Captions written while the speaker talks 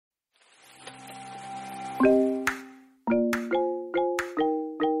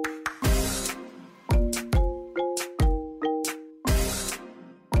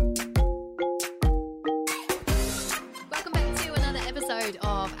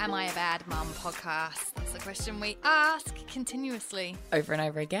Am I a Bad Mum podcast. That's the question we ask continuously. Over and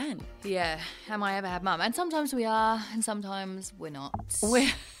over again. Yeah, am I a bad mum? And sometimes we are and sometimes we're not.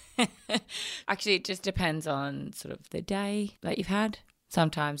 Actually, it just depends on sort of the day that you've had.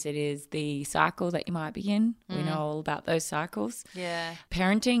 Sometimes it is the cycle that you might be in. We know all about those cycles. Yeah.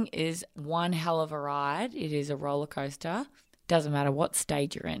 Parenting is one hell of a ride. It is a roller coaster. Doesn't matter what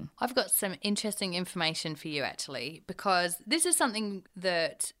stage you're in. I've got some interesting information for you actually, because this is something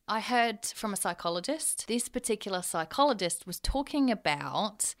that I heard from a psychologist. This particular psychologist was talking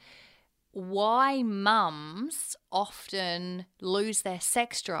about why mums often lose their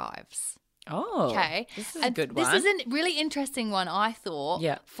sex drives. Oh, Okay. this is a good one. This is a really interesting one, I thought,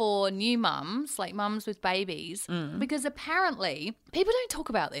 Yeah. for new mums, like mums with babies, because apparently people don't talk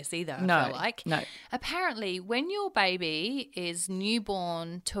about this either, I feel like. No. Apparently, when your baby is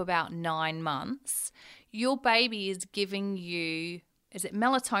newborn to about 9 months, your baby is giving you, is it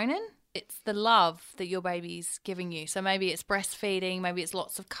melatonin? It's the love that your baby's giving you. So maybe it's breastfeeding, maybe it's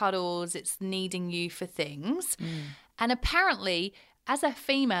lots of cuddles, it's needing you for things. And apparently, as a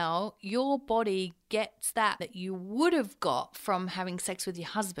female, your body gets that you would have got from having sex with your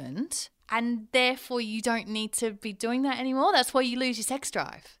husband, and therefore you don't need to be doing that anymore. That's why you lose your sex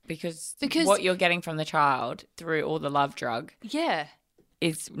drive. Because Because- what you're getting from the child through all the love drug Yeah.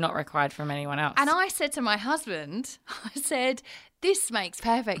 is not required from anyone else. And I said to my husband, I said, this makes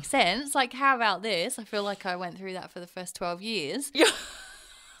perfect sense. Like, how about this? I feel like I went through that for the first 12 years. You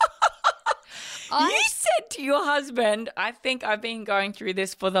said to your husband, I think I've been going through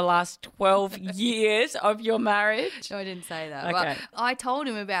this for the last 12 years of your marriage. No, I didn't say that. Okay. But I told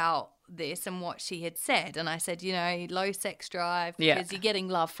him about this and what she had said. And I said, you know, low sex drive because Yeah. you're getting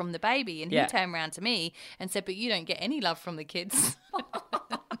love from the baby. And Yeah. he turned around to me and said, but you don't get any love from the kids.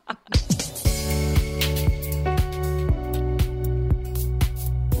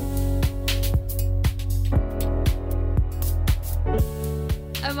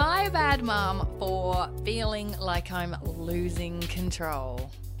 Am I a bad mum for feeling like I'm losing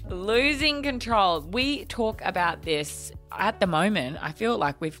control? Losing control. We talk about this at the moment. I feel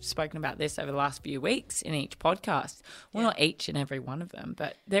like we've spoken about this over the last few weeks in each podcast. Well, not each and every one of them,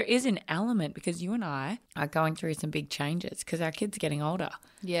 but there is an element because you and I are going through some big changes because our kids are getting older.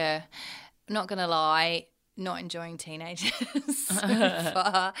 Yeah. Not going to lie, not enjoying teenagers so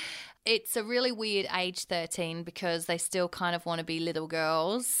far. It's a really weird age, 13, because they still kind of want to be little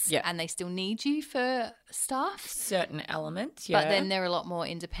girls. Yeah. And they still need you for stuff. Certain elements, yeah. But then they're a lot more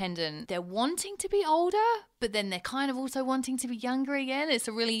independent. They're wanting to be older, but then they're kind of also wanting to be younger again. It's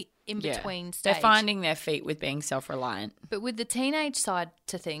a really in-between stage. They're finding their feet with being self-reliant. But with the teenage side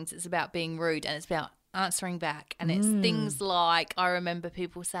to things, it's about being rude and it's about answering back. And it's things like, I remember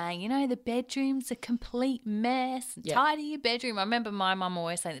people saying, you know, the bedroom's a complete mess. Yeah. Tidy your bedroom. I remember my mum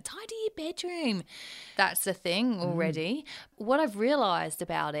always saying, tidy your bedroom. That's the thing already. What I've realised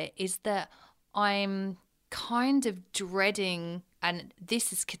about it is that I'm kind of dreading, and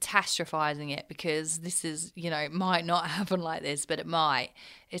this is catastrophizing it because this is, you know, might not happen like this, but it might.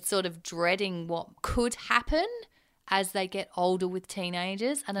 It's sort of dreading what could happen as they get older with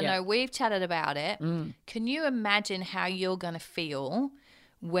teenagers. And I Yeah. know we've chatted about it. Can you imagine how you're going to feel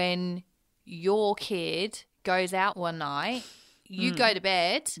when your kid goes out one night, you go to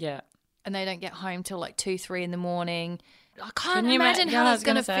bed, Yeah. and they don't get home till like 2, 3 in the morning? I can't Can you imagine how that's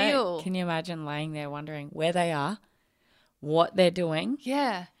going to feel. Can you imagine laying there wondering where they are, what they're doing?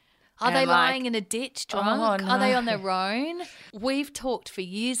 Yeah. Are And they like- lying in a ditch drunk? Oh, Are they no. on their own? We've talked for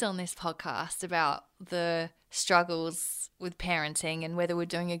years on this podcast about the struggles with parenting and whether we're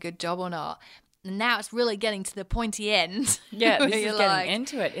doing a good job or not. And now it's really getting to the pointy end. Yeah, where this is you're getting like,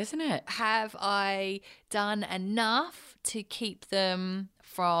 into it, isn't it? have I done enough to keep them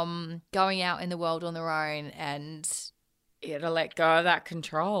from going out in the world on their own? And Yeah, to let go of that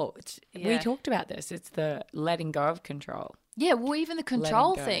control. We Yeah. talked about this. It's the letting go of control. yeah, well, even the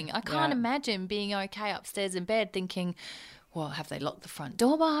control go. thing. I can't Yeah. imagine being okay upstairs in bed thinking, well, have they locked the front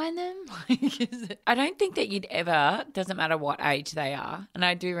door behind them? Is it- I don't think that you'd ever, doesn't matter what age they are, and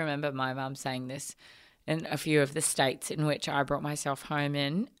I do remember my mum saying this in a few of the states in which I brought myself home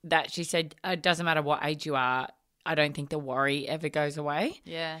in, that she said, it doesn't matter what age you are, I don't think the worry ever goes away.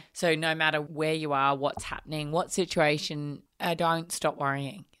 yeah. So no matter where you are, what's happening, what situation, don't stop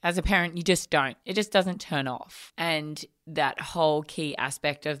worrying. As a parent, you just don't. It just doesn't turn off. And that whole key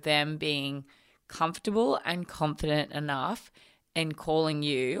aspect of them being comfortable and confident enough in calling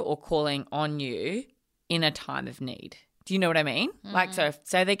you or calling on you in a time of need. Do you know what I mean? Like, so if,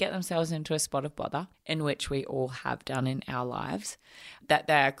 say they get themselves into a spot of bother, in which we all have done in our lives, that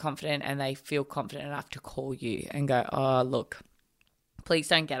they are confident and they feel confident enough to call you and go, oh, look, please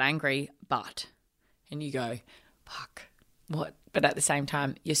don't get angry, but, and you go, fuck, what? But at the same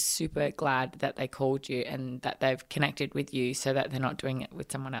time, you're super glad that they called you and that they've connected with you so that they're not doing it with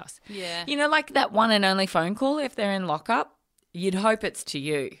someone else. Yeah. You know, like that one and only phone call if they're in lockup, you'd hope it's to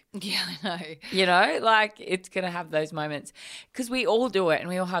you. Yeah, I know. You know, like it's going to have those moments because we all do it and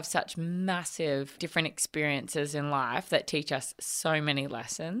we all have such massive different experiences in life that teach us so many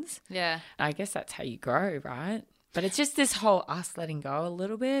lessons. Yeah. I guess that's how you grow, right? But it's just this whole us letting go a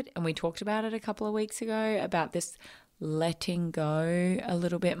little bit. And we talked about it a couple of weeks ago about this letting go a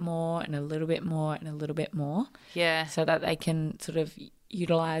little bit more and a little bit more and a little bit more. Yeah. So that they can sort of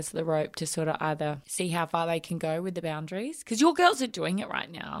utilize the rope to sort of either see how far they can go with the boundaries. Because your girls are doing it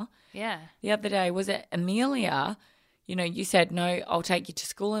right now. Yeah. The other day, was it Amelia? You know, you said, no, I'll take you to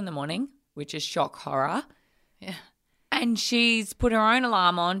school in the morning, which is shock horror. Yeah. And she's put her own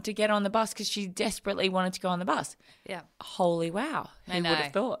alarm on to get on the bus because she desperately wanted to go on the bus. Yeah. Holy wow. Who would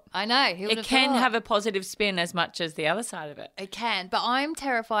have thought? I know. Who would It have can thought? have a positive spin as much as the other side of it. It can, but I'm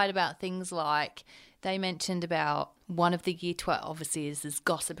terrified about things like they mentioned about one of the year 12, obviously there's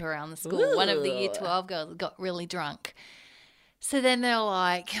gossip around the school. One of the year 12 girls got really drunk. So then they're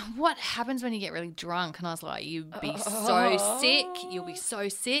like, what happens when you get really drunk? And I was like, you'll be so sick. You'll be so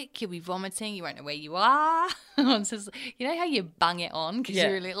sick. You'll be vomiting. You won't know where you are. It's just, you know how you bung it on? Because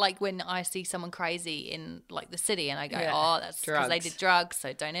you're really, like when I see someone crazy in like the city and I go, oh, that's because they did drugs.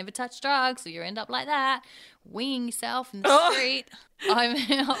 So don't ever touch drugs or you end up like that, winging yourself in the street.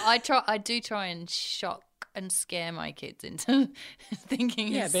 I do try and shock and scare my kids into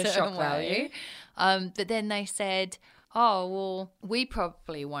thinking a certain way. But then they said, oh, well, we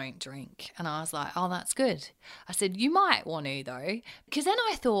probably won't drink. And I was like, oh, that's good. I said, you might want to, though. Because then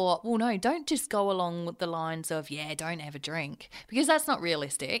I thought, well, no, don't just go along with the lines of, yeah, don't ever drink. Because that's not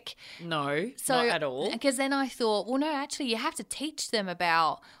realistic. No, not at all. Because then I thought, well, no, actually, you have to teach them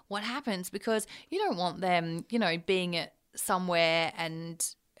about what happens because you don't want them, you know, being at somewhere and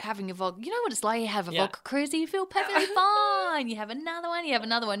having a vodka. You know what it's like? You have a vodka cruise, you feel perfectly fine. You have another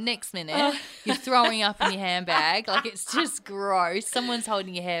one. Next minute, you're throwing up in your handbag. Like it's just gross. Someone's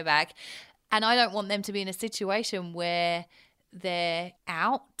holding your hair back. And I don't want them to be in a situation where they're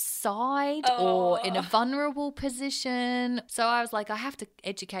outside or in a vulnerable position. So I was like, I have to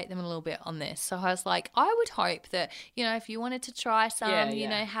educate them a little bit on this. So I was like, I would hope that, you know, if you wanted to try some, you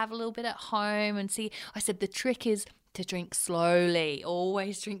know, have a little bit at home and see. I said the trick is to drink slowly.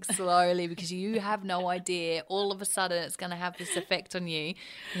 Always drink slowly because you have no idea. All of a sudden it's going to have this effect on you.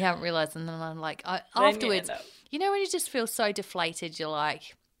 You haven't realised. And then I'm like, afterwards, you know when you just feel so deflated, you're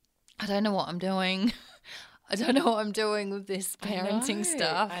like, I don't know what I'm doing. I don't know what I'm doing with this parenting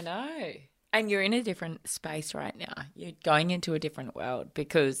stuff. I know. And you're in a different space right now. You're going into a different world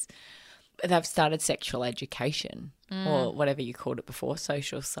because they've started sexual education or whatever you called it before,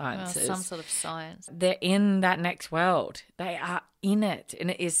 social sciences. Some sort of science. They're in that next world. They are in it.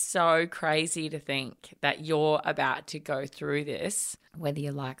 And it is so crazy to think that you're about to go through this, whether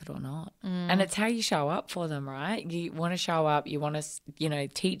you like it or not. And it's how you show up for them, right? You want to show up. You want to, you know,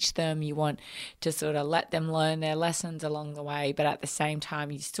 teach them. You want to sort of let them learn their lessons along the way. But at the same time,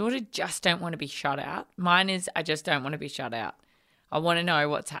 you sort of just don't want to be shut out. Mine is I just don't want to be shut out. I want to know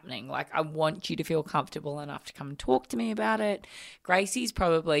what's happening. Like, I want you to feel comfortable enough to come and talk to me about it. Gracie's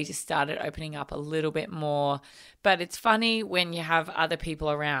probably just started opening up a little bit more. But it's funny when you have other people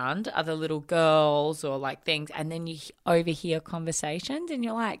around, other little girls or like things, and then you overhear conversations and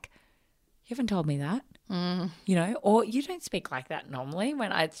you're like, you haven't told me that. You know, or you don't speak like that normally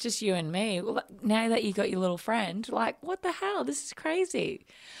when it's just you and me. Well, now that you got your little friend, like, what the hell? This is crazy.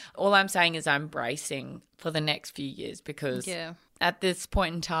 All I'm saying is I'm bracing for the next few years because at this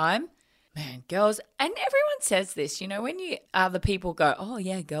point in time, man, girls, and everyone says this, you know, when you other people go, oh,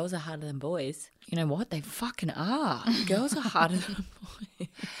 yeah, girls are harder than boys. You know what? They fucking are. Girls are harder than boys.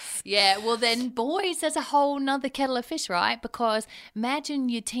 Yeah, well then boys, there's a whole nother kettle of fish, right? Because imagine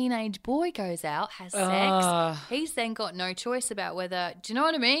your teenage boy goes out, has sex. He's then got no choice about whether, do you know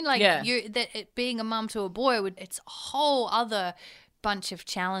what I mean? Like being a mum to a boy, it's a whole other bunch of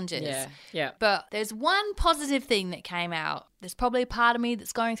challenges. Yeah. But there's one positive thing that came out. There's probably a part of me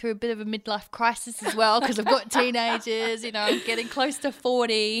that's going through a bit of a midlife crisis as well because I've got teenagers, you know, I'm getting close to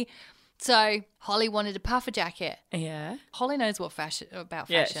 40. So Holly wanted a puffer jacket. Yeah. Holly knows what fashion.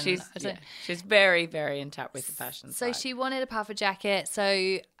 She's very, very in touch with the fashion So side. she wanted a puffer jacket.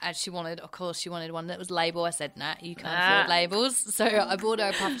 So she wanted one that was label. I said, nah, you can't afford labels. So I bought her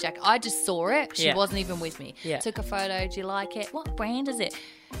a puffer jacket. I just saw it. She wasn't even with me. Yeah. Took a photo. Do you like it? What brand is it?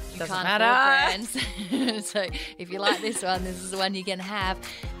 You Doesn't can't matter. afford brands. So if you like this is the one you're going to have.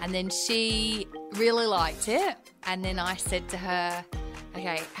 And then she really liked it. And then I said to her,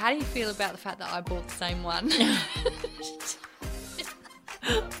 Okay, how do you feel about the fact that I bought the same one?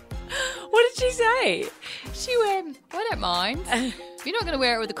 What did she say? She went, I don't mind. You're not going to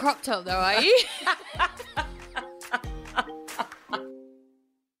wear it with a crop top though, are you?